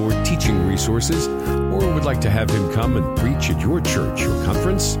interested in more teaching resources, or would like to have him come and preach at your church or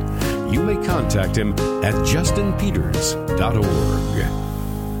conference, you may contact him at justinpeters.org.